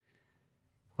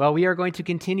Well, we are going to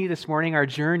continue this morning our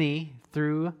journey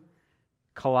through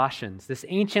Colossians, this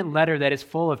ancient letter that is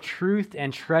full of truth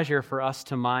and treasure for us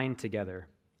to mine together.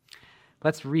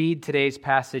 Let's read today's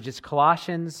passage. It's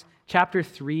Colossians chapter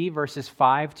 3, verses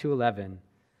 5 to 11.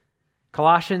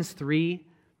 Colossians 3,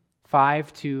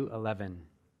 5 to 11.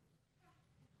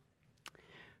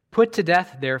 Put to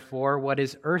death, therefore, what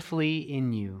is earthly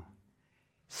in you: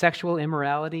 sexual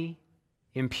immorality,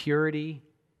 impurity,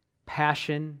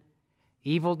 passion,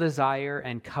 evil desire,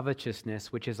 and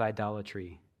covetousness, which is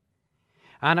idolatry.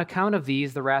 On account of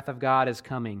these, the wrath of God is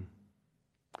coming.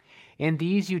 In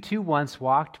these you too once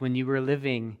walked when you were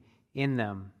living in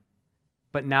them,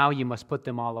 but now you must put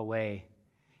them all away: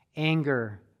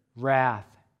 anger, wrath,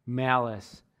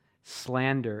 malice,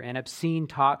 slander, and obscene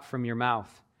talk from your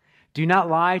mouth. Do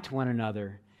not lie to one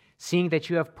another, seeing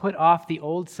that you have put off the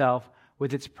old self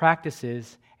with its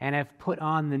practices and have put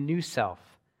on the new self,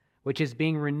 which is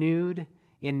being renewed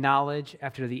in knowledge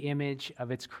after the image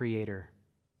of its Creator.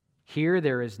 Here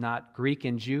there is not Greek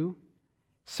and Jew,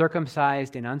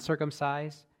 circumcised and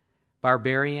uncircumcised,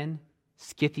 barbarian,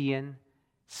 Scythian,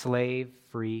 slave,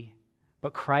 free,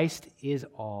 but Christ is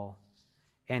all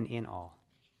and in all.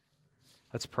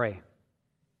 Let's pray.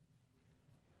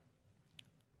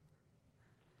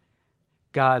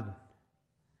 God,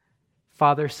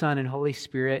 Father, Son, and Holy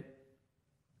Spirit,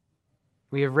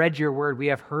 we have read your word. We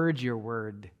have heard your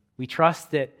word. We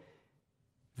trust that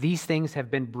these things have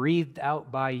been breathed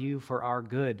out by you for our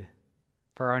good,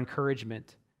 for our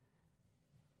encouragement.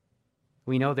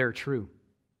 We know they're true.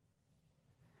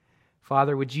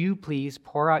 Father, would you please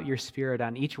pour out your Spirit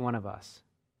on each one of us,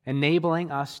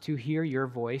 enabling us to hear your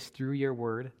voice through your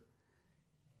word,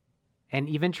 and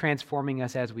even transforming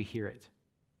us as we hear it.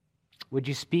 Would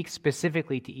you speak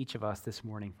specifically to each of us this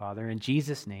morning, Father? In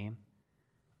Jesus' name,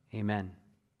 amen.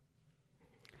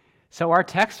 So our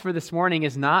text for this morning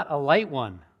is not a light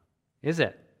one, is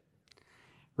it?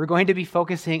 We're going to be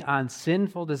focusing on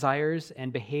sinful desires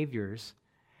and behaviors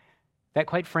that,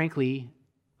 quite frankly,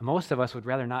 most of us would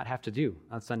rather not have to do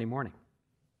on Sunday morning.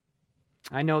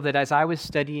 I know that as I was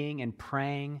studying and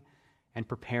praying and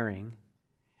preparing,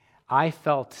 I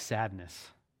felt sadness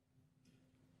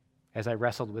as I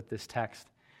wrestled with this text.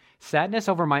 Sadness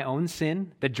over my own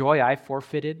sin, the joy I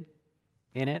forfeited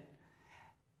in it,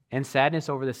 and sadness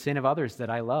over the sin of others that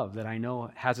I love, that I know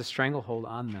has a stranglehold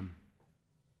on them.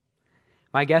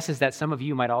 My guess is that some of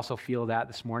you might also feel that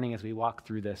this morning as we walk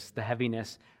through this, the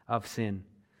heaviness of sin.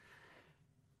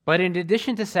 But in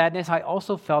addition to sadness, I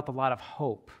also felt a lot of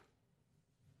hope.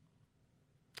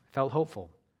 I felt hopeful.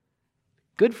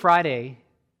 Good Friday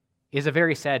is a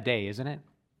very sad day, isn't it?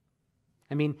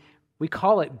 I mean, we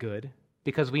call it good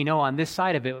because we know on this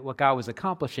side of it what God was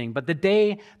accomplishing. But the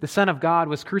day the Son of God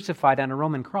was crucified on a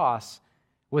Roman cross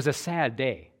was a sad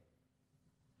day.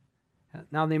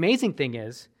 Now, the amazing thing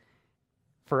is,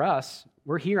 for us,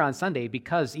 we're here on Sunday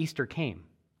because Easter came.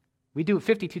 We do it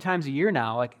 52 times a year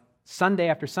now, like Sunday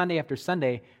after Sunday after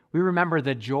Sunday. We remember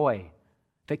the joy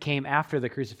that came after the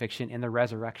crucifixion and the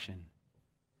resurrection.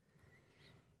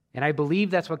 And I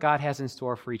believe that's what God has in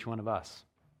store for each one of us.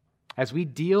 As we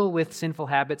deal with sinful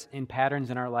habits and patterns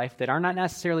in our life that are not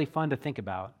necessarily fun to think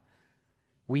about,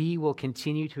 we will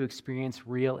continue to experience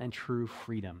real and true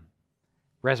freedom,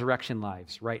 resurrection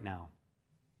lives right now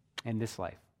in this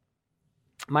life.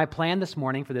 My plan this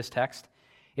morning for this text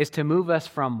is to move us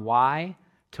from why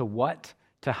to what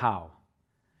to how.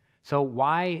 So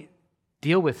why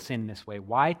deal with sin this way?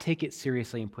 Why take it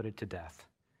seriously and put it to death?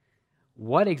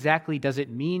 What exactly does it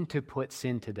mean to put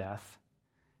sin to death?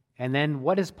 And then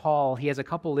what is Paul? He has a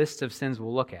couple lists of sins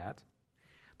we'll look at.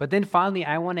 But then finally,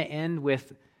 I want to end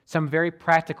with some very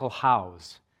practical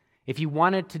hows. If you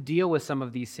wanted to deal with some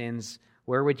of these sins,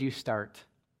 where would you start?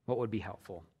 What would be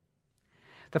helpful?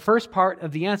 The first part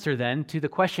of the answer then to the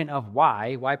question of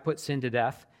why put sin to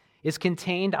death, is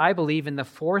contained, I believe, in the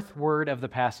fourth word of the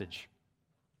passage,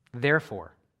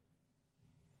 therefore.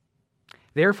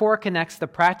 Therefore connects the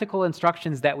practical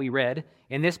instructions that we read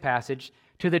in this passage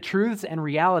to the truths and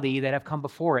reality that have come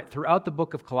before it throughout the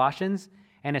book of Colossians,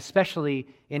 and especially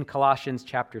in Colossians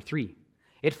chapter 3.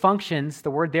 It functions,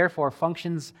 the word therefore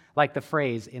functions like the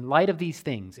phrase, in light of these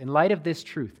things, in light of this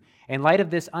truth, in light of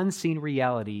this unseen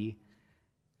reality,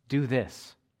 do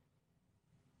this.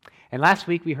 And last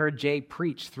week we heard Jay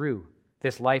preach through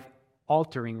this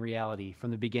life-altering reality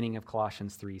from the beginning of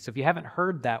Colossians 3. So if you haven't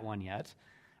heard that one yet,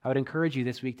 I would encourage you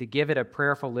this week to give it a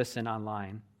prayerful listen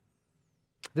online.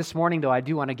 This morning, though, I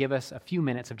do want to give us a few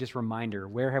minutes of just reminder.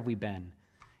 Where have we been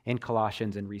in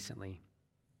Colossians and recently?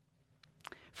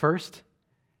 First,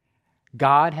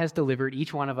 God has delivered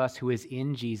each one of us who is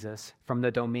in Jesus from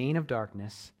the domain of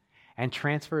darkness and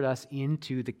transferred us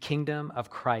into the kingdom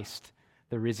of Christ,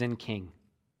 the risen King.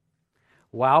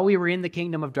 While we were in the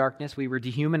kingdom of darkness, we were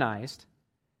dehumanized.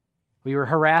 We were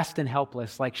harassed and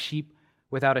helpless like sheep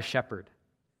without a shepherd.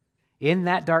 In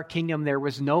that dark kingdom, there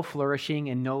was no flourishing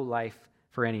and no life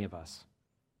for any of us.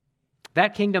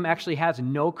 That kingdom actually has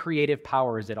no creative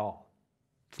powers at all.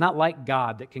 It's not like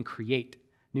God that can create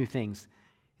new things.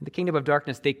 In the kingdom of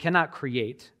darkness, they cannot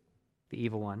create the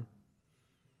evil one.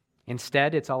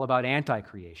 Instead, it's all about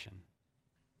anti-creation,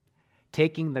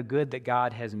 taking the good that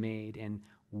God has made and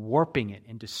warping it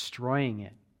and destroying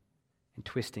it and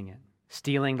twisting it,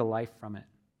 stealing the life from it.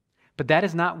 But that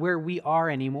is not where we are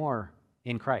anymore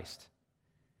in Christ.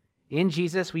 In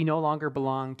Jesus, we no longer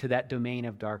belong to that domain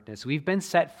of darkness. We've been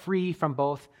set free from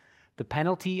both the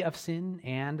penalty of sin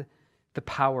and the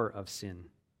power of sin.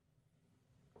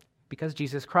 Because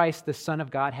Jesus Christ, the Son of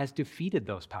God, has defeated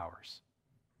those powers.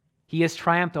 He has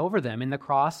triumphed over them in the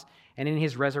cross and in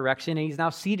his resurrection, and he's now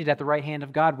seated at the right hand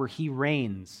of God where he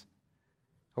reigns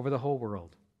over the whole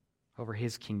world, over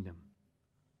his kingdom.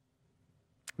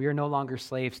 We are no longer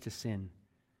slaves to sin,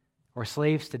 or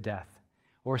slaves to death,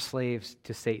 or slaves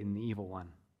to Satan, the evil one.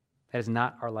 That is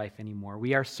not our life anymore.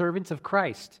 We are servants of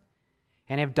Christ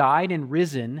and have died and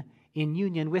risen in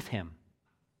union with him.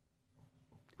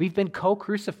 We've been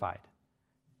co-crucified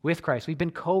with Christ. We've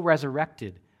been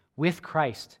co-resurrected with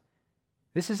Christ.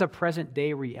 This is a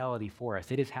present-day reality for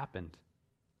us. It has happened.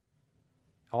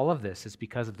 All of this is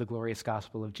because of the glorious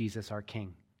gospel of Jesus, our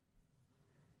King.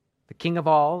 The King of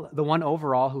all, the one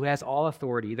over all, who has all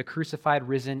authority, the crucified,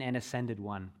 risen, and ascended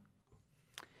one.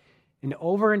 And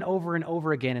over and over and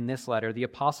over again in this letter, the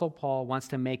Apostle Paul wants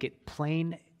to make it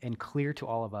plain and clear to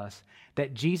all of us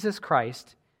that Jesus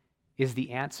Christ is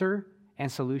the answer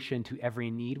and solution to every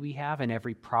need we have and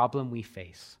every problem we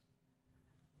face.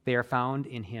 They are found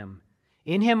in him.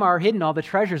 In him are hidden all the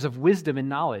treasures of wisdom and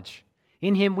knowledge.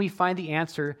 In him we find the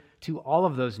answer to all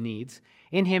of those needs.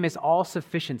 In him is all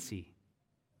sufficiency.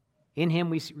 In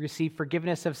him we receive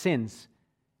forgiveness of sins.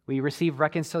 We receive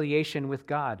reconciliation with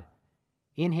God.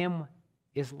 In him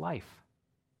is life,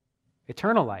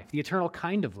 eternal life, the eternal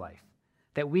kind of life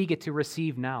that we get to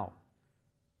receive now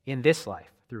in this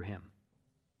life through him.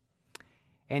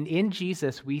 And in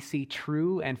Jesus, we see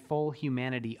true and full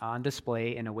humanity on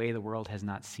display in a way the world has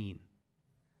not seen.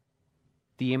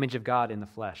 The image of God in the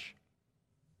flesh.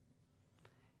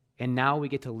 And now we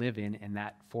get to live in and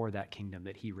for that kingdom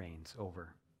that he reigns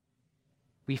over.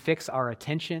 We fix our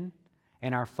attention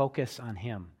and our focus on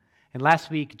him. And last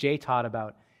week, Jay taught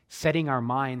about setting our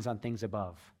minds on things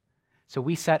above. So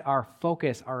we set our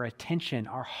focus, our attention,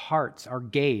 our hearts, our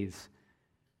gaze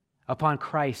upon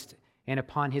Christ and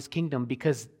upon his kingdom,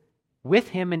 because with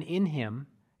him and in him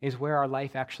is where our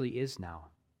life actually is now.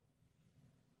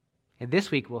 And this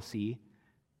week we'll see,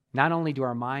 not only do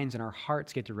our minds and our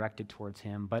hearts get directed towards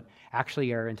him, but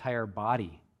actually our entire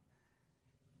body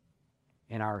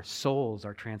and our souls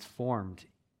are transformed,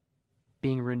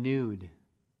 being renewed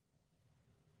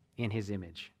in his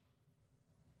image.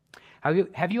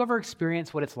 Have you ever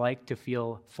experienced what it's like to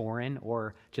feel foreign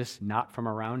or just not from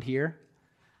around here?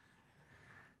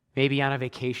 Maybe on a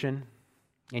vacation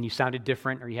and you sounded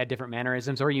different, or you had different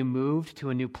mannerisms, or you moved to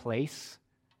a new place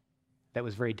that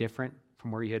was very different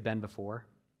from where you had been before.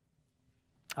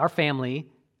 Our family,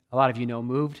 a lot of you know,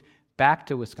 moved back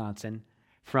to Wisconsin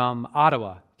from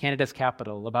Ottawa, Canada's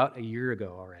capital, about a year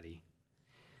ago already.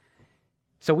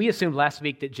 So we assumed last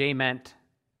week that Jay meant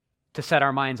to set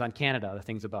our minds on Canada, the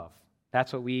things above.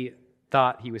 That's what we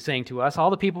thought he was saying to us. All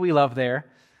the people we love there,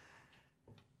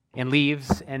 and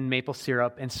leaves, and maple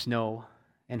syrup, and snow,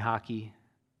 and hockey,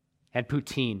 and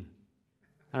poutine.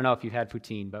 I don't know if you've had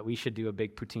poutine, but we should do a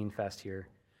big poutine fest here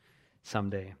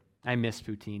someday. I miss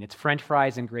poutine. It's French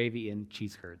fries and gravy and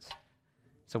cheese curds.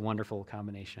 It's a wonderful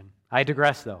combination. I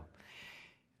digress, though.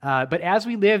 But as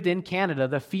we lived in Canada,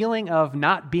 the feeling of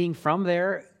not being from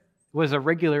there was a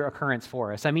regular occurrence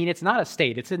for us. I mean, it's not a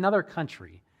state. It's another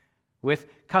country with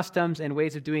customs and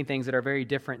ways of doing things that are very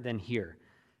different than here.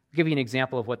 I'll give you an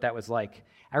example of what that was like.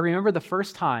 I remember the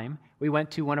first time we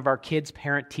went to one of our kids'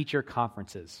 parent-teacher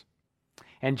conferences.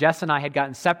 And Jess and I had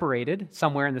gotten separated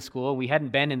somewhere in the school. We hadn't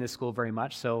been in this school very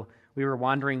much, so we were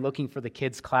wandering looking for the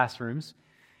kids' classrooms.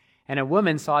 And a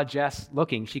woman saw Jess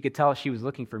looking. She could tell she was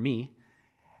looking for me.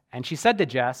 And she said to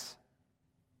Jess,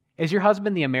 "Is your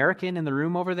husband the American in the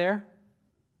room over there?"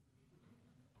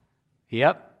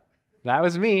 Yep, that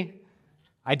was me.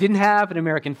 I didn't have an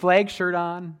American flag shirt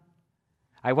on.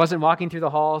 I wasn't walking through the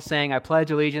halls saying, "I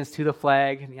pledge allegiance to the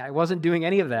flag." I wasn't doing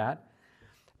any of that.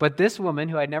 But this woman,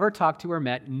 who I'd never talked to or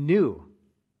met, knew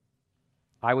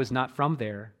I was not from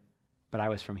there, but I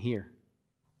was from here.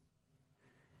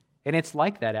 And it's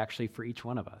like that actually for each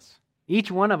one of us. Each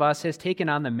one of us has taken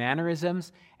on the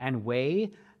mannerisms and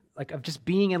way of just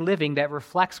being and living that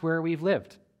reflects where we've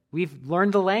lived. We've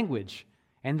learned the language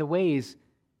and the ways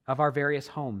of our various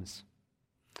homes.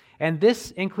 And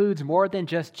this includes more than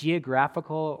just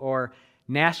geographical or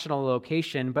national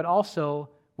location, but also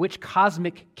which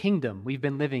cosmic kingdom we've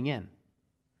been living in.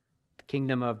 The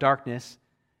kingdom of darkness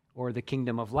or the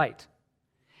kingdom of light.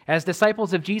 As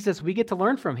disciples of Jesus, we get to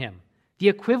learn from him the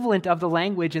equivalent of the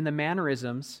language and the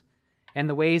mannerisms and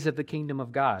the ways of the kingdom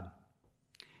of God.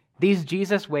 These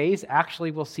Jesus ways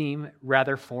actually will seem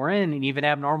rather foreign and even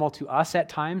abnormal to us at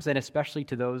times, and especially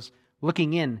to those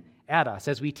looking in at us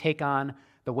as we take on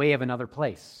the way of another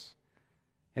place,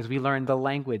 as we learn the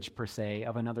language, per se,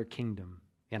 of another kingdom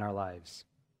in our lives.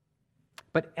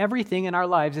 But everything in our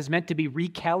lives is meant to be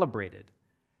recalibrated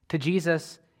to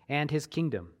Jesus and his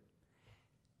kingdom.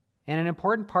 And an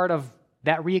important part of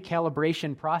that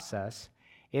recalibration process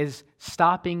is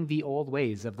stopping the old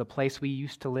ways of the place we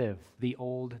used to live, the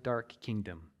old dark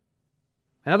kingdom.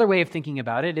 Another way of thinking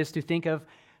about it is to think of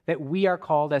that we are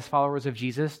called as followers of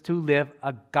Jesus to live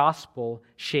a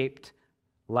gospel-shaped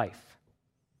life.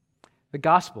 The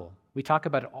gospel, we talk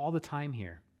about it all the time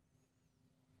here.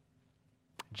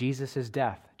 Jesus'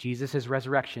 death, Jesus'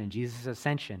 resurrection, Jesus'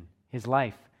 ascension, his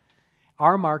life.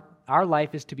 Our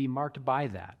life is to be marked by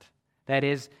that. That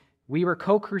is, we were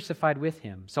co-crucified with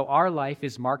him, so our life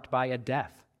is marked by a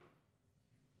death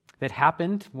that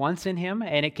happened once in him,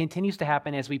 and it continues to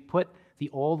happen as we put the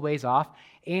old ways off,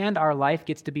 and our life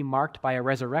gets to be marked by a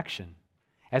resurrection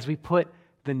as we put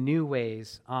the new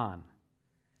ways on.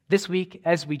 This week,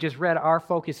 as we just read, our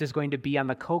focus is going to be on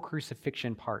the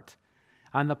co-crucifixion part,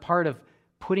 on the part of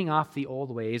putting off the old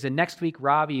ways, and next week,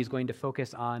 Robbie is going to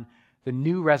focus on the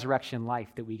new resurrection life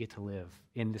that we get to live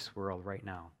in this world right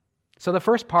now. So the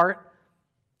first part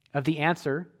of the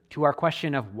answer to our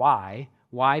question of why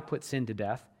put sin to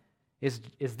death, is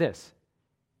this.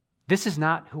 This is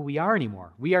not who we are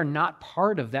anymore. We are not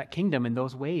part of that kingdom in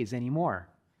those ways anymore.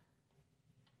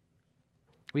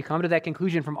 We come to that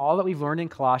conclusion from all that we've learned in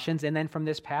Colossians and then from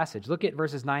this passage. Look at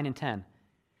verses 9 and 10. It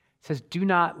says, "Do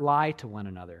not lie to one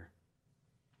another."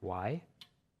 Why?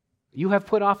 "You have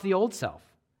put off the old self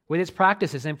with its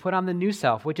practices and put on the new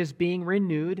self, which is being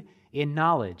renewed in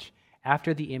knowledge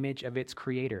after the image of its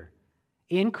creator.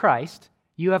 In Christ,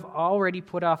 you have already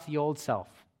put off the old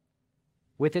self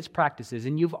with its practices,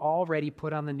 and you've already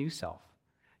put on the new self.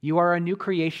 You are a new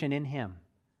creation in him."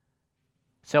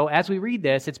 So as we read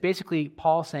this, it's basically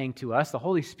Paul saying to us, the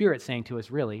Holy Spirit saying to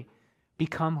us, really,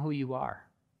 become who you are.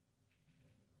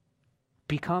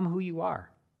 Become who you are.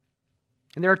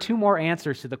 And there are two more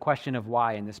answers to the question of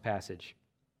why in this passage.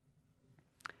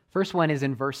 First one is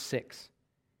in verse 6.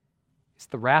 It's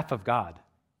the wrath of God.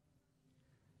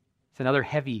 It's another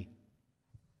heavy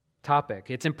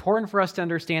topic. It's important for us to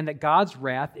understand that God's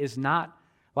wrath is not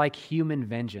like human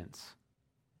vengeance,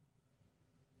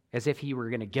 as if he were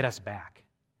going to get us back.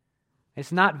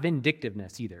 It's not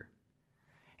vindictiveness either.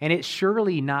 And it's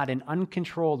surely not an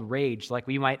uncontrolled rage like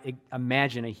we might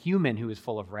imagine a human who is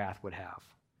full of wrath would have.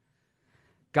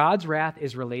 God's wrath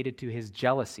is related to his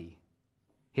jealousy,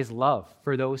 his love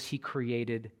for those he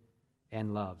created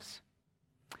and loves.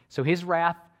 So his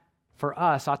wrath for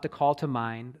us ought to call to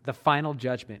mind the final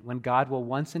judgment when God will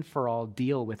once and for all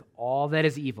deal with all that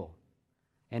is evil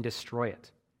and destroy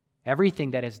it.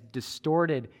 Everything that has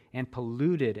distorted and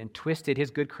polluted and twisted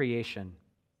his good creation,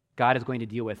 God is going to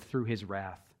deal with through his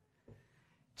wrath.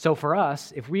 So for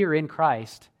us, if we are in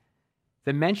Christ,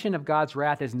 the mention of God's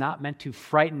wrath is not meant to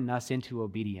frighten us into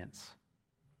obedience.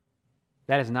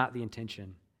 That is not the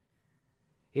intention.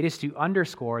 It is to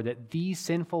underscore that these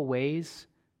sinful ways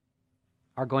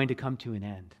are going to come to an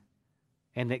end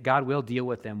and that God will deal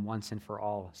with them once and for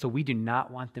all. So we do not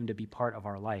want them to be part of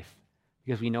our life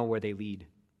because we know where they lead.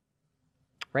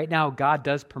 Right now, God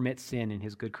does permit sin in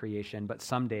his good creation, but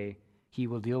someday he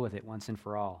will deal with it once and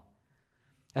for all.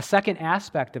 A second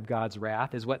aspect of God's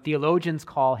wrath is what theologians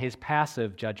call his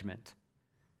passive judgment.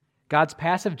 God's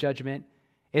passive judgment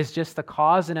is just the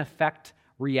cause and effect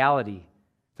reality,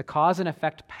 the cause and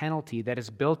effect penalty that is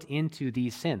built into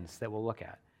these sins that we'll look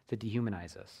at to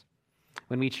dehumanize us.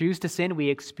 When we choose to sin, we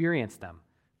experience them: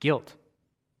 guilt,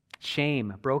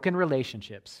 shame, broken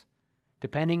relationships,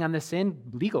 depending on the sin,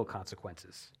 legal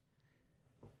consequences.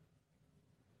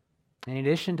 In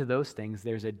addition to those things,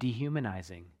 there's a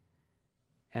dehumanizing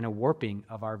and a warping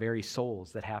of our very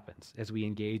souls that happens as we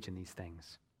engage in these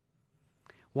things.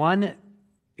 One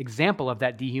example of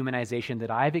that dehumanization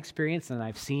that I've experienced and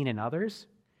I've seen in others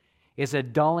is a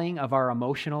dulling of our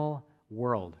emotional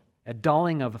world, a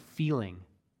dulling of feeling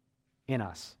in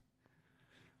us.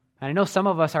 And I know some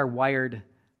of us are wired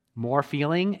more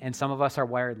feeling and some of us are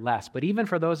wired less. But even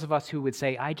for those of us who would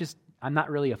say, I'm not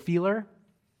really a feeler,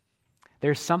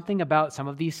 there's something about some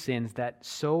of these sins that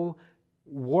so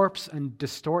warps and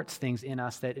distorts things in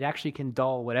us that it actually can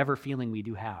dull whatever feeling we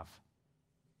do have.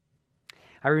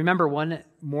 I remember one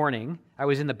morning, I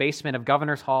was in the basement of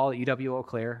Governor's Hall at UW-Eau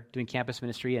Claire doing campus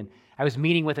ministry, and I was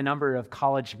meeting with a number of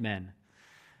college men.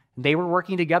 They were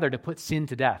working together to put sin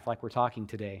to death, like we're talking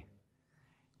today.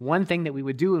 One thing that we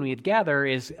would do when we'd gather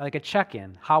is like a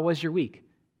check-in. How was your week?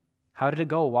 How did it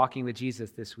go walking with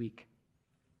Jesus this week?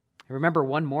 I remember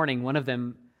one morning, one of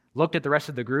them looked at the rest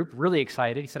of the group, really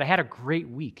excited. He said, I had a great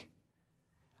week.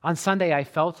 On Sunday, I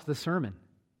felt the sermon.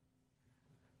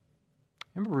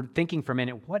 I remember thinking for a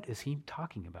minute, what is he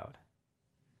talking about?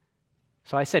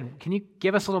 So I said, can you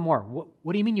give us a little more?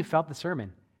 What do you mean you felt the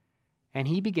sermon? And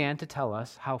he began to tell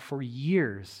us how for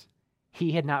years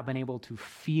he had not been able to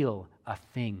feel a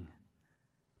thing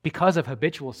because of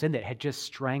habitual sin that had just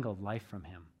strangled life from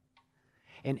him.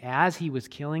 And as he was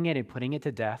killing it and putting it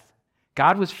to death,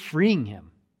 God was freeing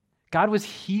him. God was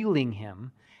healing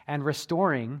him and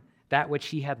restoring that which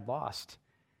he had lost.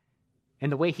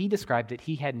 And the way he described it,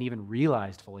 he hadn't even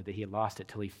realized fully that he had lost it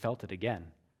till he felt it again,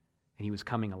 and he was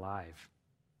coming alive.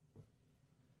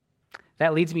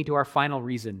 That leads me to our final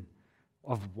reason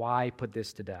of why put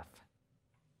this to death.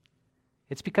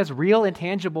 It's because real and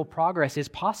tangible progress is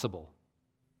possible.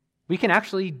 We can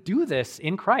actually do this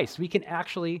in Christ. We can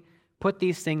actually put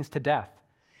these things to death.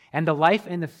 And the life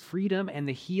and the freedom and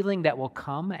the healing that will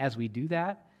come as we do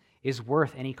that is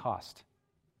worth any cost.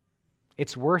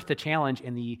 It's worth the challenge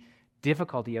and the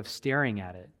difficulty of staring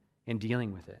at it and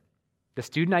dealing with it. The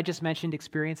student I just mentioned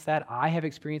experienced that. I have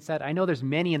experienced that. I know there's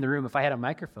many in the room. If I had a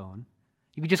microphone,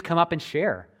 you could just come up and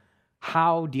share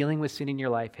how dealing with sin in your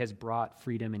life has brought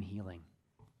freedom and healing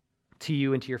to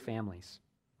you and to your families.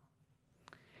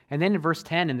 And then in verse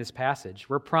 10 in this passage,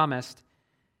 we're promised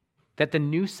that the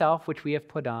new self which we have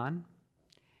put on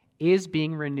is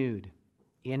being renewed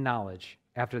in knowledge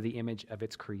after the image of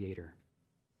its creator.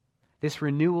 This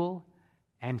renewal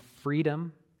and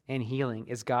freedom and healing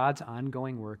is God's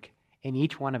ongoing work in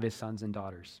each one of his sons and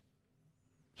daughters.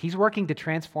 He's working to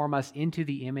transform us into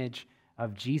the image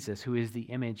of Jesus, who is the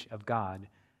image of God,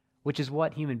 which is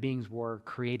what human beings were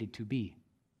created to be.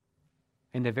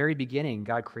 In the very beginning,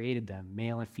 God created them,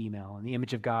 male and female. In the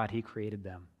image of God, he created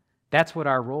them. That's what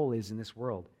our role is in this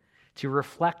world, to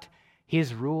reflect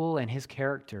his rule and his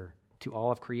character to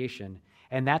all of creation.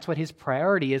 And that's what his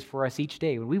priority is for us each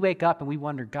day. When we wake up and we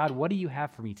wonder, God, what do you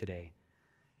have for me today?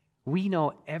 We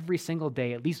know every single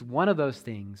day, at least one of those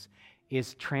things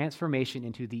is transformation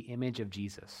into the image of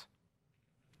Jesus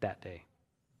that day.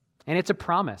 And it's a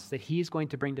promise that he is going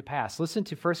to bring to pass. Listen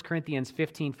to 1 Corinthians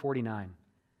 15:49. It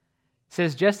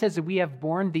says, just as we have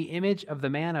borne the image of the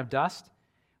man of dust,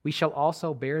 we shall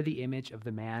also bear the image of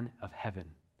the man of heaven.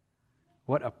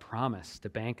 What a promise to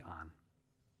bank on.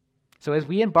 So as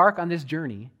we embark on this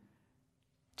journey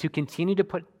to continue to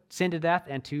put sin to death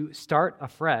and to start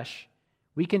afresh,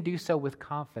 we can do so with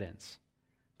confidence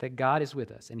that God is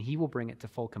with us and he will bring it to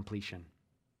full completion.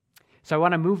 So I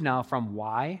want to move now from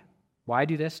why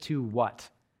do this, to what.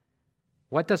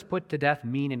 What does put to death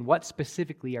mean, and what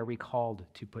specifically are we called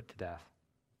to put to death?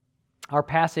 Our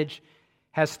passage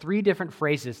has 3 different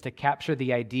phrases to capture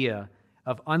the idea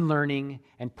of unlearning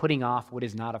and putting off what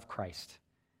is not of Christ.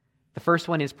 The first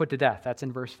one is put to death. That's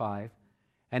in verse 5.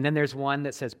 And then there's one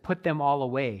that says put them all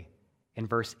away in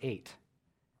verse 8.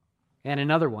 And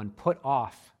another one, put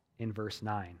off, in verse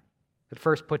 9. But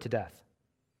first, put to death.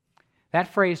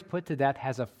 That phrase, put to death,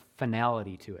 has a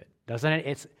finality to it, doesn't it?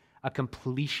 It's a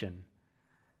completion.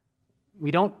 We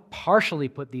don't partially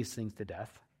put these things to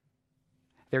death.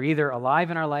 They're either alive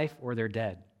in our life or they're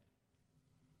dead.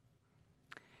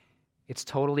 It's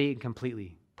totally and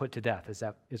completely put to death,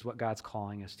 is what God's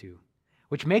calling us to,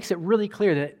 which makes it really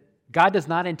clear that God does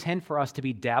not intend for us to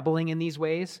be dabbling in these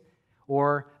ways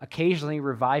or occasionally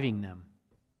reviving them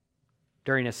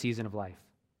during a season of life.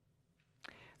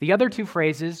 The other 2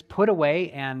 phrases, put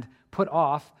away and put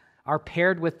off, are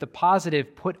paired with the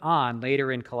positive put on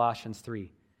later in Colossians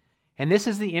 3. And this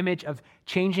is the image of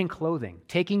changing clothing,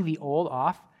 taking the old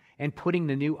off and putting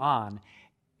the new on.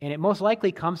 And it most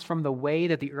likely comes from the way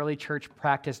that the early church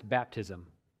practiced baptism.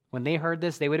 When they heard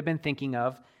this, they would have been thinking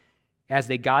of, as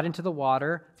they got into the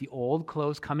water, the old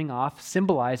clothes coming off,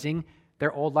 symbolizing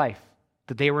their old life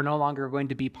that they were no longer going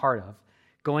to be part of,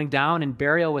 going down in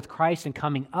burial with Christ and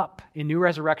coming up in new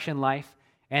resurrection life.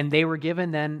 And they were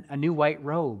given then a new white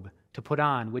robe to put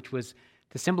on, which was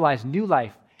to symbolize new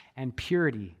life and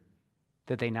purity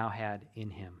that they now had in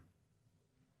him.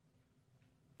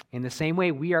 In the same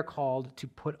way, we are called to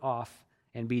put off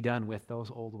and be done with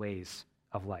those old ways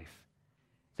of life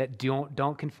that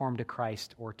don't conform to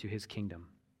Christ or to his kingdom.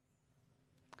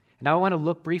 Now I want to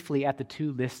look briefly at the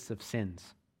two lists of sins.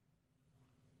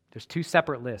 There's two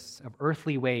separate lists of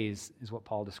earthly ways, is what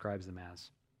Paul describes them as.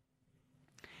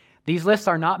 These lists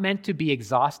are not meant to be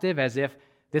exhaustive, as if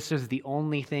this is the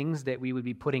only things that we would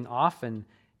be putting off and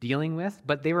dealing with,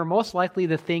 but they were most likely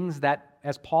the things that,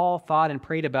 as Paul thought and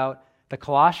prayed about the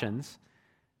Colossians,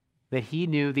 that he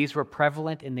knew these were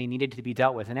prevalent and they needed to be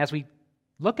dealt with. And as we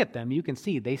look at them, you can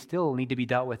see they still need to be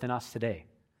dealt with in us today.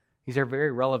 These are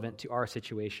very relevant to our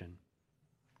situation.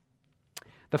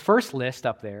 The first list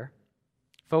up there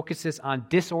focuses on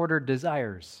disordered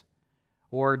desires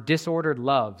or disordered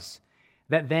loves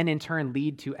that then in turn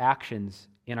lead to actions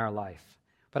in our life.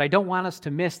 But I don't want us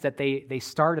to miss that they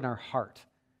start in our heart.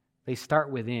 They start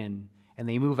within and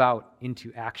they move out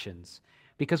into actions.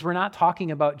 Because we're not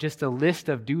talking about just a list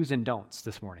of do's and don'ts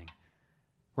this morning.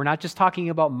 We're not just talking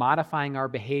about modifying our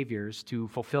behaviors to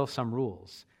fulfill some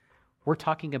rules. We're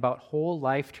talking about whole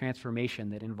life transformation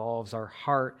that involves our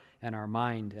heart and our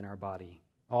mind and our body,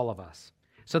 all of us.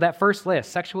 So that first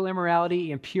list, sexual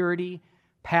immorality, impurity,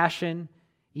 passion,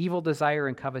 evil desire,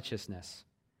 and covetousness.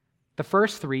 The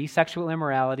first three, sexual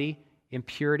immorality,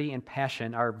 impurity, and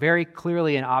passion, are very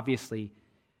clearly and obviously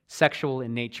sexual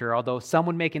in nature, although some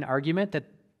would make an argument that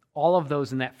all of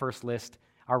those in that first list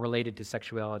are related to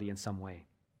sexuality in some way.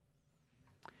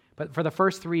 But for the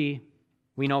first three,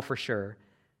 we know for sure,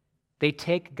 they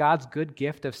take God's good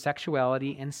gift of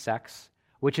sexuality and sex,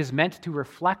 which is meant to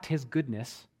reflect his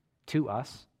goodness to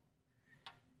us,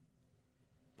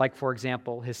 like, for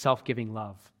example, his self-giving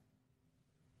love,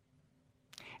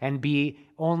 and be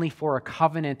only for a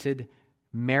covenanted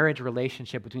marriage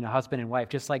relationship between a husband and wife,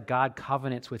 just like God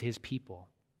covenants with his people.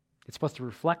 It's supposed to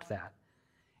reflect that.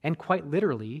 And quite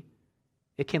literally,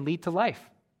 it can lead to life.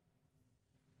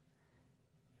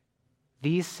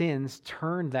 These sins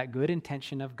turn that good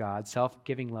intention of God,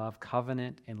 self-giving love,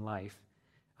 covenant, and life,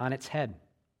 on its head.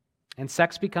 And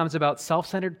sex becomes about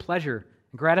self-centered pleasure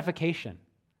and gratification,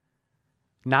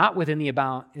 not within the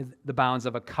bounds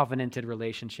of a covenanted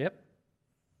relationship,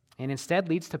 and instead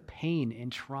leads to pain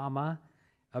and trauma,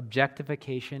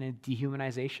 objectification, and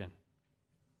dehumanization.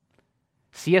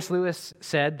 C.S. Lewis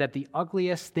said that the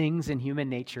ugliest things in human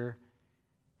nature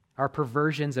are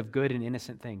perversions of good and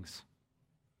innocent things.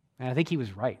 And I think he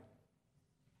was right.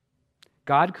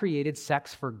 God created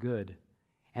sex for good,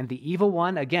 and the evil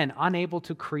one, again, unable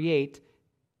to create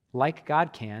like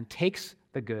God can, takes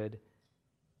the good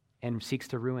and seeks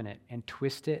to ruin it and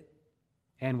twist it.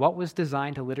 And what was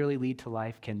designed to literally lead to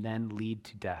life can then lead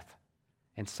to death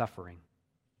and suffering.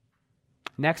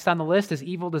 Next on the list is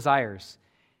evil desires.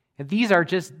 And these are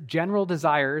just general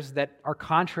desires that are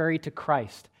contrary to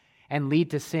Christ and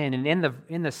lead to sin. And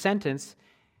in the sentence,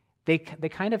 they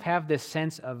kind of have this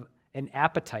sense of an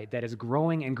appetite that is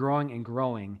growing and growing and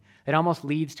growing. It almost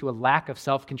leads to a lack of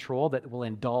self-control that will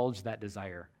indulge that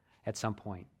desire at some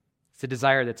point. It's a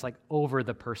desire that's like over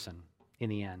the person in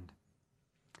the end.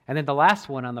 And then the last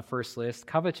one on the first list,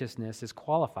 covetousness, is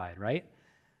qualified, right?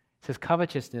 It says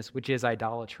covetousness, which is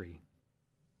idolatry.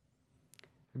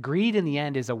 Greed in the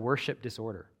end is a worship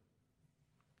disorder.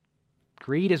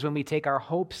 Greed is when we take our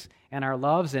hopes and our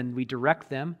loves and we direct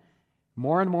them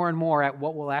more and more and more at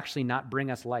what will actually not bring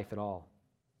us life at all.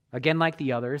 Again, like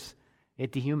the others,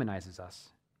 it dehumanizes us.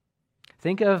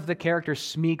 Think of the character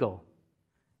Smeagol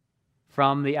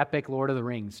from the epic Lord of the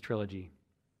Rings trilogy.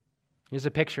 Here's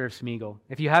a picture of Smeagol.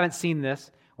 If you haven't seen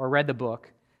this or read the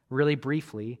book, really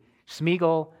briefly,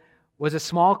 Smeagol was a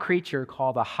small creature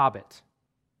called a hobbit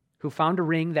who found a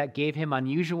ring that gave him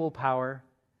unusual power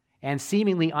and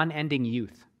seemingly unending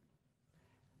youth.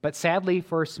 But sadly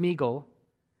for Smeagol,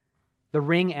 the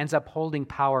ring ends up holding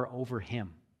power over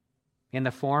him in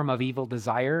the form of evil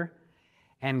desire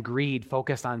and greed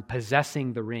focused on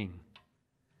possessing the ring.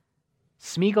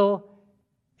 Smeagol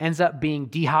ends up being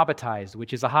dehobbitized,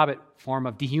 which is a hobbit form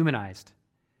of dehumanized,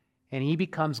 and he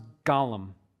becomes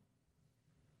Gollum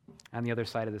on the other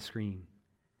side of the screen.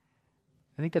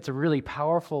 I think that's a really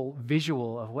powerful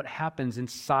visual of what happens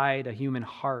inside a human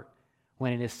heart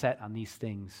when it is set on these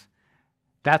things.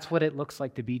 That's what it looks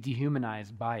like to be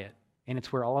dehumanized by it, and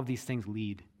it's where all of these things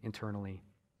lead internally.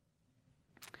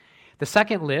 The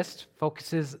second list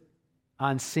focuses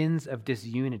on sins of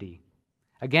disunity.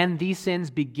 Again, these sins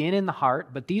begin in the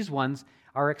heart, but these ones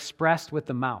are expressed with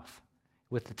the mouth,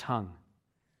 with the tongue.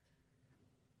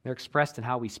 They're expressed in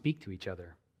how we speak to each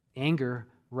other. Anger,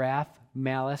 wrath,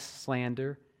 malice,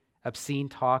 slander, obscene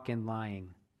talk, and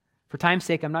lying. For time's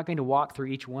sake, I'm not going to walk through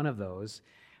each one of those,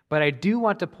 But I do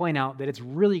want to point out that it's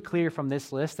really clear from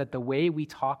this list that the way we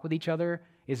talk with each other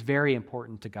is very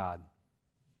important to God.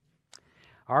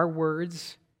 Our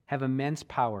words have immense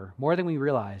power, more than we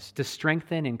realize, to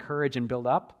strengthen, encourage, and build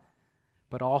up,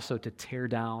 but also to tear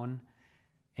down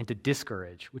and to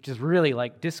discourage, which is really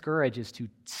like discourage is to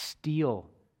steal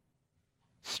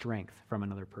strength from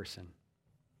another person.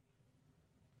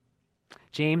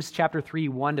 James chapter 3,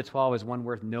 1-12 is one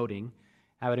worth noting.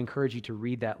 I would encourage you to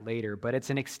read that later, but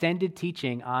it's an extended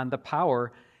teaching on the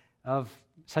power of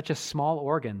such a small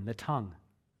organ, the tongue.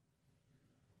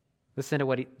 Listen to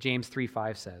what James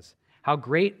 3:5 says. How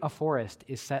great a forest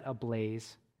is set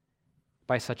ablaze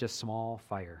by such a small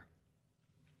fire.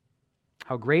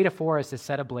 How great a forest is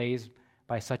set ablaze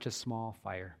by such a small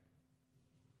fire.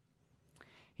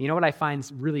 You know what I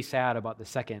find really sad about the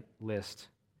second list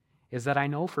is that I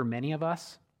know for many of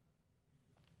us,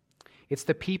 it's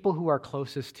the people who are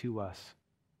closest to us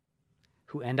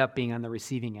who end up being on the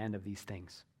receiving end of these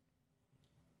things.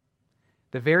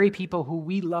 The very people who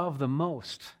we love the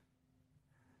most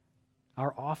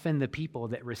are often the people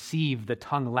that receive the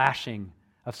tongue lashing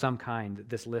of some kind that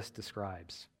this list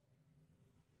describes.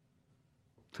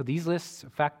 So these lists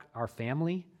affect our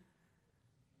family,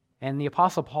 and the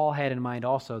Apostle Paul had in mind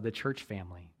also the church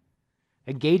family.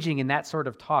 Engaging in that sort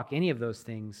of talk, any of those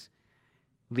things,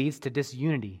 leads to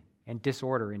disunity and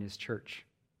disorder in his church.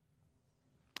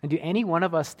 And do any one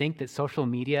of us think that social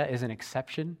media is an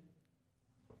exception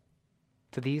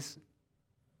to these?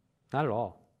 Not at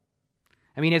all.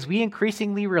 I mean, as we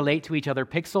increasingly relate to each other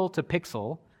pixel to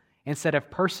pixel instead of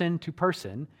person to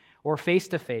person or face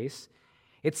to face,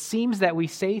 it seems that we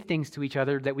say things to each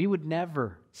other that we would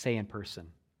never say in person.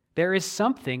 There is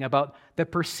something about the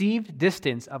perceived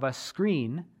distance of a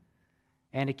screen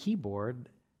and a keyboard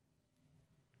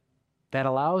that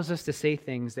allows us to say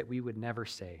things that we would never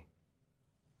say.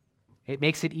 It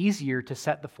makes it easier to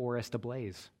set the forest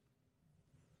ablaze.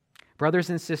 Brothers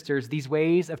and sisters, these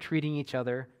ways of treating each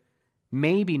other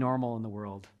may be normal in the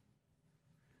world,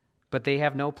 but they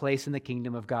have no place in the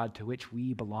kingdom of God to which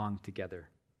we belong together.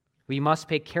 We must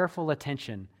pay careful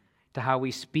attention to how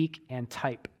we speak and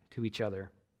type to each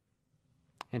other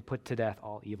and put to death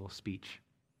all evil speech.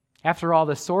 After all,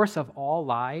 the source of all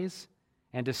lies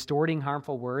and distorting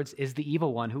harmful words is the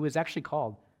evil one, who is actually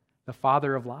called the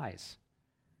father of lies.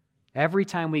 Every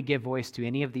time we give voice to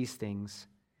any of these things,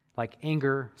 like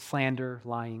anger, slander,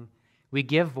 lying, we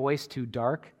give voice to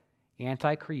dark,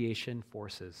 anti-creation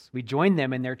forces. We join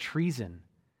them in their treason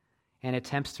and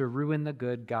attempts to ruin the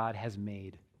good God has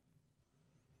made.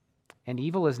 And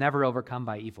evil is never overcome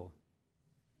by evil.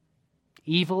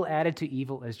 Evil added to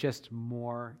evil is just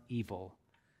more evil.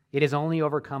 It is only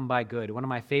overcome by good. One of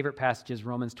my favorite passages,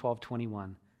 Romans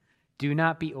 12:21. Do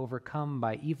not be overcome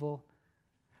by evil,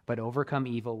 but overcome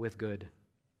evil with good.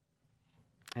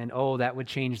 And oh, that would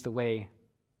change the way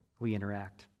we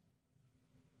interact.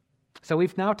 So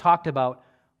we've now talked about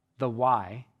the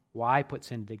why puts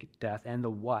sin to death, and the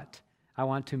what. I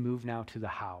want to move now to the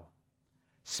how.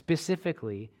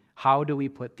 Specifically, how do we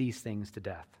put these things to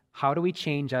death? How do we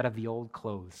change out of the old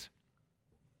clothes?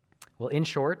 Well, in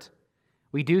short,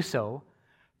 we do so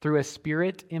through a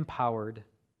Spirit-empowered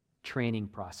training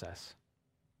process.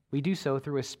 We do so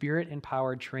through a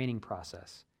Spirit-empowered training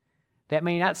process. That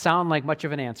may not sound like much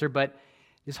of an answer, but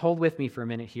just hold with me for a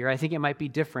minute here. I think it might be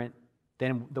different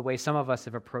than the way some of us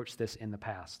have approached this in the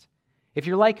past. If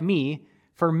you're like me,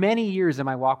 for many years in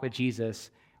my walk with Jesus,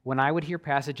 when I would hear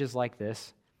passages like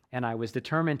this, and I was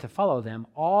determined to follow them,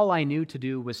 all I knew to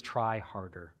do was try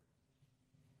harder.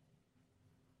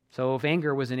 So if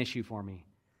anger was an issue for me,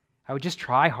 I would just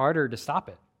try harder to stop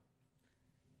it.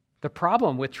 The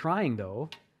problem with trying,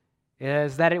 though,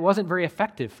 is that it wasn't very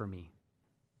effective for me.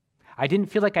 I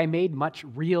didn't feel like I made much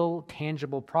real,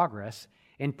 tangible progress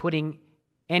in putting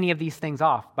any of these things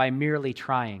off by merely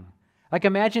trying. Like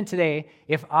imagine today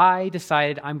if I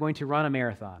decided I'm going to run a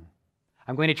marathon.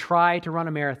 I'm going to try to run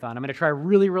a marathon. I'm going to try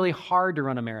really, really hard to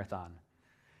run a marathon.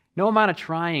 No amount of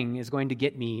trying is going to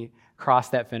get me across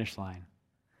that finish line.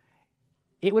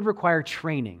 It would require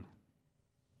training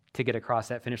to get across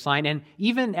that finish line. And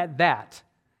even at that,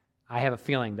 I have a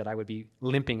feeling that I would be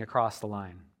limping across the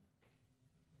line.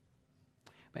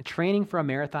 But training for a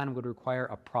marathon would require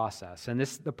a process. And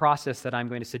this is the process that I'm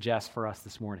going to suggest for us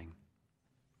this morning.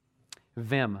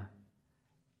 VIM.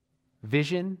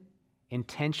 Vision,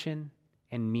 intention,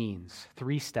 and means.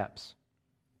 3 steps.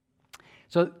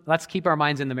 So let's keep our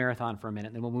minds in the marathon for a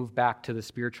minute, then we'll move back to the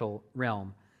spiritual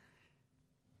realm.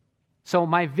 So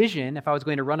my vision, if I was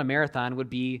going to run a marathon, would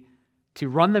be to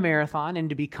run the marathon and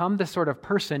to become the sort of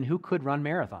person who could run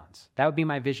marathons. That would be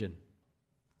my vision.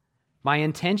 My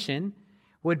intention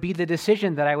would be the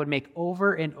decision that I would make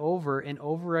over and over and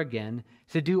over again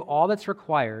to do all that's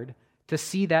required to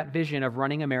see that vision of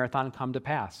running a marathon come to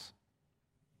pass.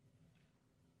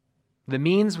 The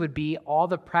means would be all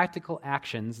the practical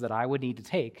actions that I would need to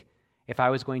take if I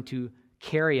was going to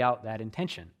carry out that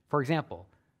intention. For example,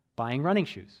 buying running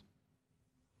shoes,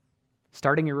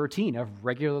 starting a routine of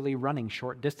regularly running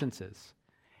short distances.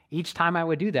 Each time I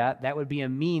would do that, that would be a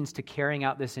means to carrying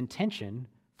out this intention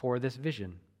for this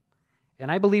vision.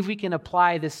 And I believe we can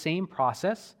apply this same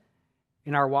process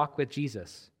in our walk with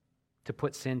Jesus to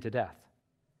put sin to death.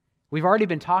 We've already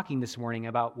been talking this morning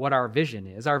about what our vision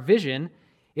is. Our vision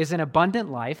is an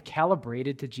abundant life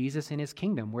calibrated to Jesus and his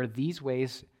kingdom, where these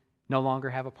ways no longer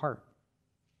have a part.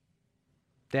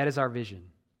 That is our vision.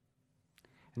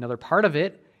 Another part of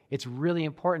it, it's really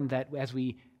important that as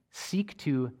we seek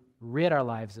to rid our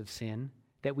lives of sin,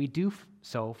 that we do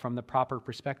so from the proper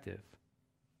perspective,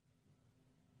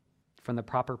 from the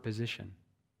proper position.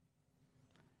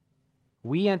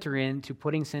 We enter into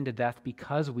putting sin to death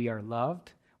because we are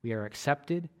loved, we are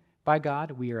accepted by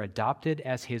God, we are adopted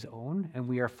as his own, and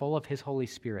we are full of his Holy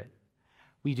Spirit.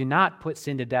 We do not put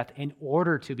sin to death in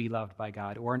order to be loved by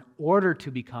God or in order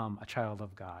to become a child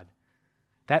of God.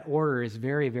 That order is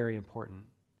very, very important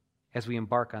as we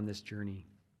embark on this journey.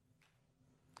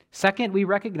 Second, we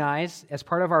recognize as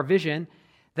part of our vision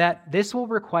that this will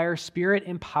require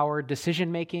Spirit-empowered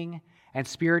decision-making and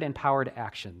Spirit-empowered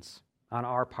actions on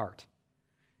our part.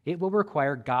 It will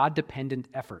require God-dependent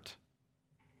effort,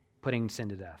 putting sin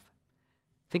to death.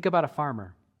 Think about a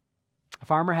farmer. A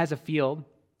farmer has a field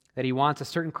that he wants a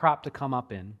certain crop to come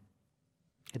up in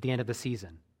at the end of the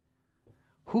season.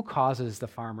 Who causes the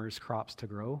farmer's crops to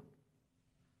grow?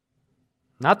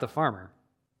 Not the farmer.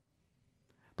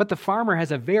 But the farmer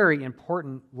has a very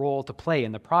important role to play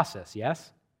in the process,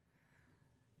 yes?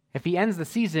 If he ends the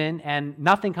season and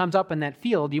nothing comes up in that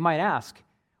field, you might ask,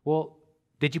 well,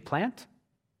 did you plant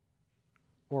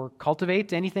or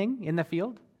cultivate anything in the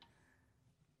field?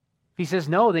 If he says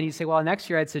no, then you say, well, next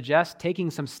year I'd suggest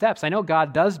taking some steps. I know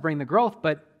God does bring the growth,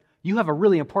 but you have a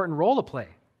really important role to play.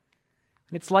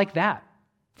 And it's like that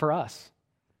for us.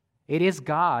 It is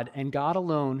God and God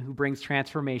alone who brings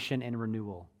transformation and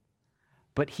renewal.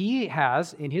 But he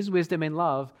has, in his wisdom and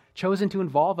love, chosen to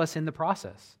involve us in the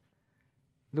process.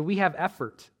 That we have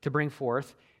effort to bring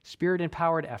forth,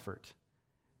 Spirit-empowered effort,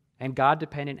 and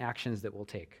God-dependent actions that we'll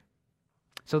take.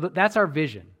 So that's our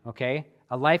vision, okay?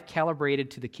 A life calibrated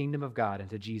to the kingdom of God and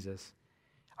to Jesus.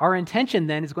 Our intention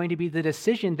then is going to be the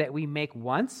decision that we make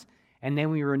once, and then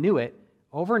we renew it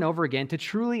over and over again to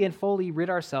truly and fully rid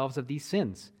ourselves of these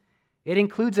sins. It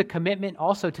includes a commitment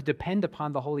also to depend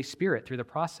upon the Holy Spirit through the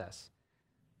process.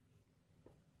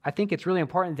 I think it's really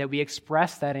important that we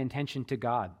express that intention to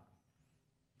God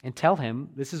and tell him,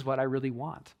 this is what I really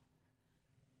want.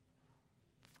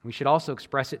 We should also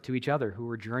express it to each other who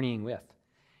we're journeying with.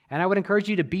 And I would encourage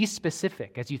you to be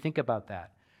specific as you think about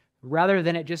that. Rather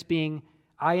than it just being,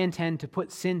 I intend to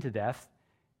put sin to death,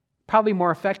 probably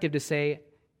more effective to say,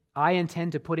 I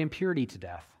intend to put impurity to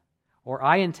death, or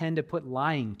I intend to put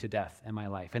lying to death in my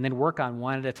life, and then work on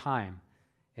one at a time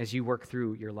as you work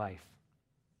through your life.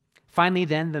 Finally,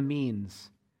 then, the means.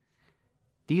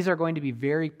 These are going to be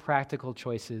very practical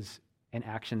choices and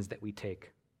actions that we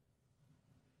take.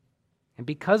 And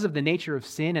because of the nature of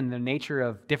sin and the nature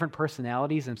of different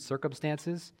personalities and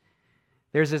circumstances,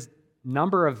 there's this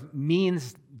number of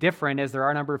means different as there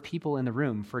are a number of people in the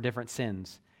room for different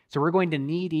sins. So we're going to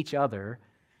need each other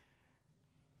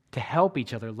to help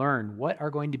each other learn what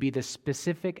are going to be the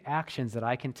specific actions that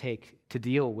I can take to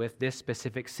deal with this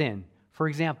specific sin. For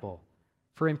example,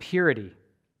 for impurity.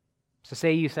 So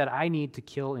say you said, I need to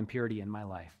kill impurity in my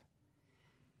life.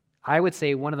 I would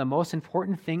say one of the most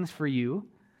important things for you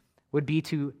would be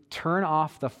to turn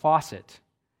off the faucet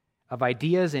of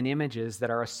ideas and images that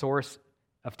are a source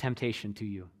of temptation to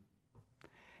you.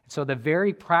 So the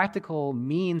very practical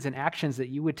means and actions that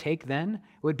you would take then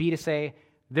would be to say,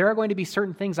 there are going to be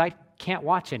certain things I can't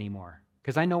watch anymore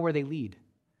because I know where they lead.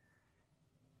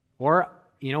 Or,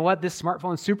 you know what, this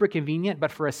smartphone is super convenient,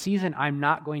 but for a season, I'm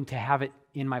not going to have it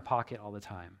in my pocket all the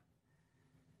time.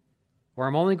 Or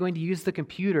I'm only going to use the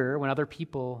computer when other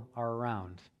people are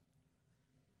around.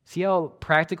 See how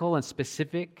practical and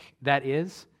specific that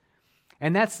is?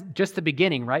 And that's just the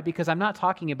beginning, right? Because I'm not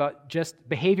talking about just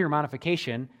behavior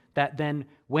modification that then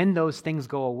when those things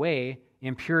go away,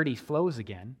 impurity flows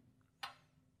again.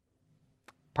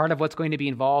 Part of what's going to be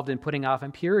involved in putting off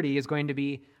impurity is going to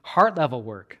be heart-level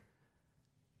work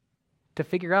to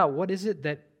figure out what is it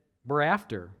that we're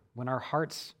after when our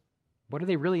hearts, what are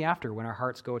they really after when our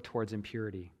hearts go towards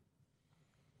impurity?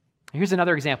 Here's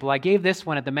another example. I gave this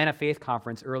one at the Men of Faith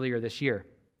conference earlier this year.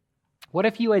 What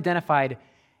if you identified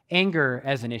anger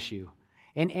as an issue?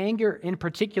 And anger in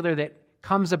particular that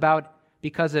comes about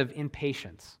because of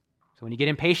impatience. So when you get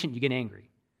impatient, you get angry.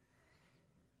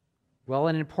 Well,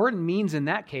 an important means in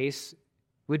that case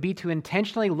would be to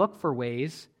intentionally look for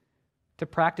ways to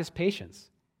practice patience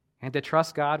and to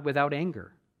trust God without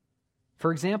anger.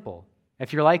 For example,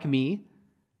 if you're like me,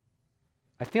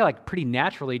 I feel like pretty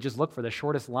naturally just look for the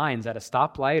shortest lines at a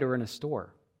stoplight or in a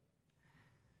store.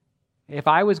 If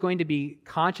I was going to be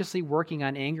consciously working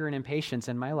on anger and impatience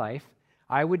in my life,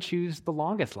 I would choose the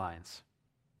longest lines.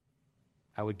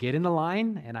 I would get in the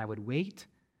line and I would wait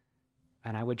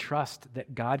and I would trust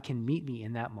that God can meet me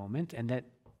in that moment and that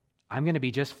I'm going to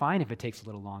be just fine if it takes a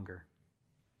little longer.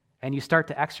 And you start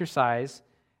to exercise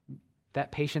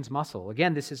that patience muscle.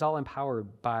 Again, this is all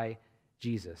empowered by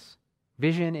Jesus.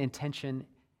 Vision, intention,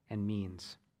 and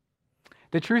means.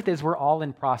 The truth is we're all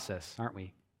in process, aren't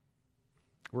we?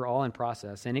 We're all in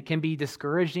process. And it can be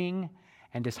discouraging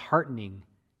and disheartening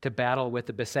to battle with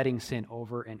the besetting sin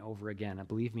over and over again. And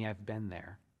believe me, I've been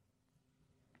there.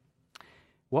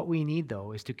 What we need,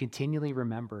 though, is to continually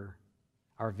remember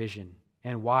our vision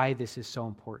and why this is so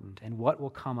important and what will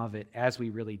come of it as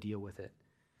we really deal with it.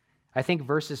 I think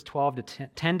verses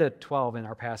 10 to 12 in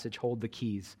our passage hold the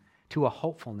keys to a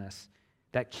hopefulness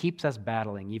that keeps us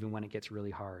battling even when it gets really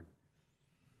hard.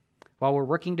 While we're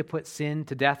working to put sin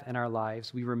to death in our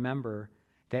lives, we remember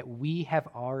that we have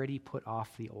already put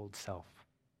off the old self.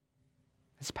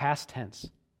 It's past tense.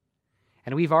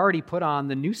 And we've already put on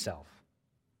the new self,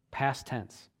 past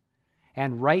tense.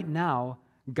 And right now,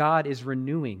 God is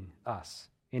renewing us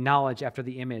in knowledge after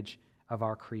the image of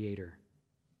our Creator.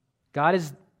 God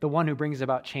is the one who brings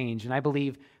about change, and I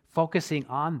believe focusing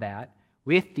on that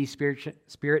with these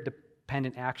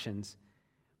spirit-dependent actions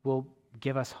will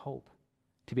give us hope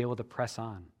to be able to press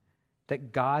on,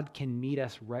 that God can meet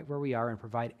us right where we are and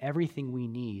provide everything we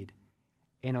need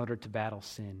in order to battle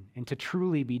sin and to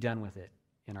truly be done with it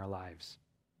in our lives.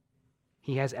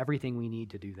 He has everything we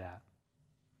need to do that.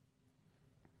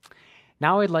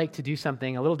 Now I'd like to do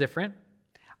something a little different.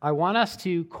 I want us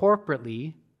to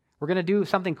corporately, we're going to do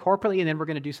something corporately and then we're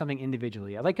going to do something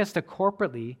individually. I'd like us to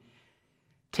corporately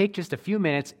take just a few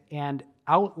minutes and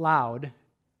out loud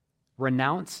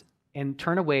renounce and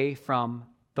turn away from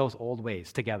those old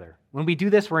ways together. When we do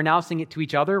this, we're announcing it to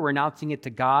each other, we're announcing it to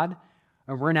God,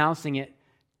 and we're announcing it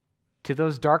to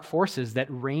those dark forces that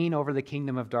reign over the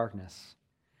kingdom of darkness.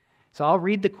 So I'll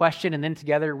read the question and then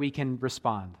together we can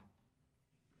respond.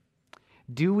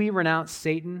 Do we renounce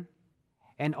Satan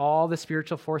and all the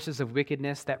spiritual forces of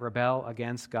wickedness that rebel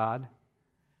against God?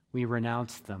 We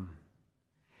renounce them.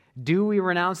 Do we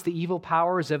renounce the evil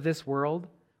powers of this world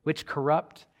which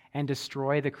corrupt and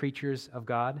destroy the creatures of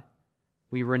God?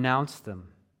 We renounce them.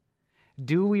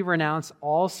 Do we renounce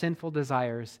all sinful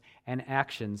desires and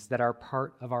actions that are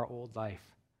part of our old life?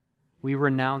 We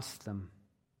renounce them.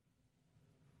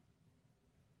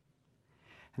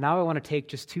 And now I want to take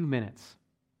just 2 minutes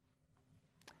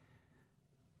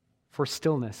for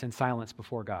stillness and silence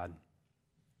before God.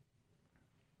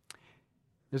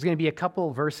 There's going to be a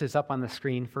couple verses up on the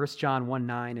screen, 1 John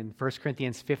 1:9 and 1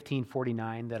 Corinthians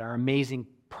 15:49, that are amazing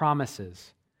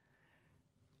promises.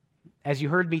 As you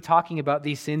heard me talking about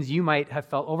these sins, you might have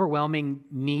felt overwhelming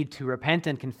need to repent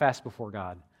and confess before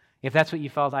God. If that's what you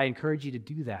felt, I encourage you to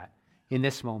do that in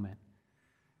this moment.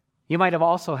 You might have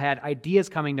also had ideas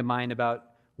coming to mind about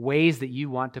ways that you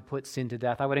want to put sin to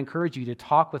death. I would encourage you to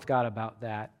talk with God about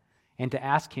that and to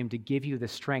ask Him to give you the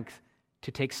strength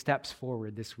to take steps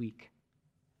forward this week.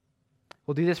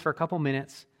 We'll do this for a couple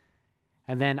minutes,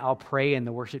 and then I'll pray and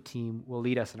the worship team will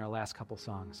lead us in our last couple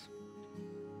songs.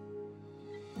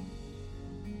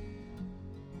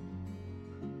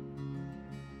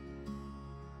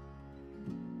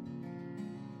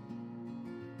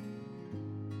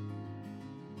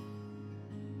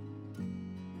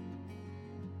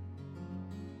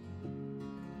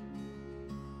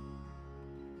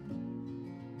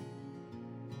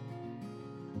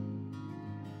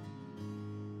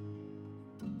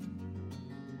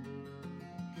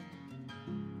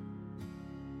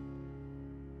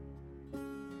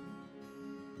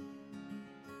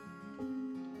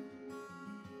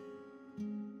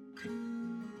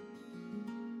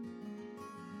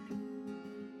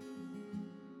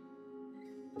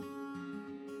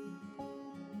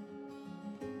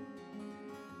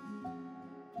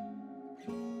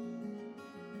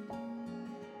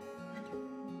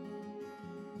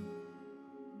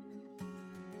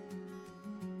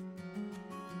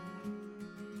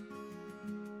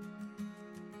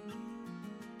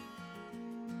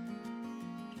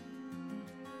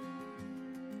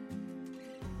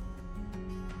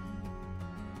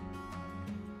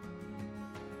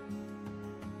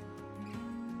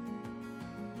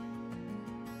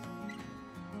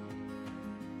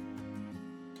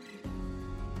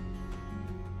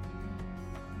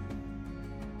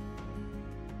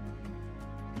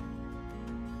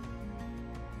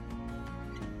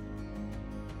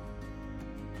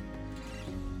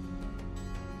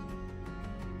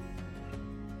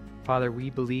 Father, we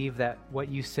believe that what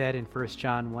you said in 1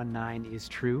 John 1:9 is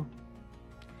true,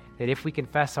 that if we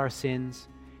confess our sins,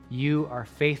 you are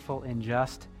faithful and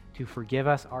just to forgive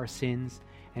us our sins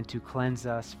and to cleanse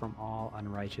us from all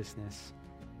unrighteousness.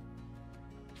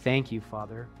 Thank you,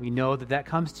 Father. We know that that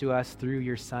comes to us through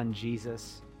your Son,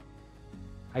 Jesus.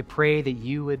 I pray that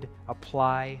you would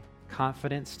apply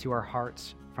confidence to our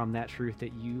hearts from that truth,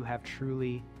 that you have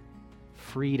truly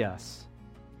freed us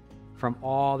from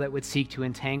all that would seek to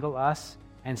entangle us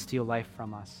and steal life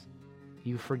from us.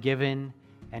 You've forgiven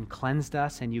and cleansed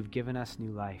us, and you've given us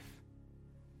new life.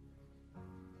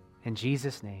 In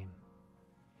Jesus' name,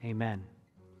 amen.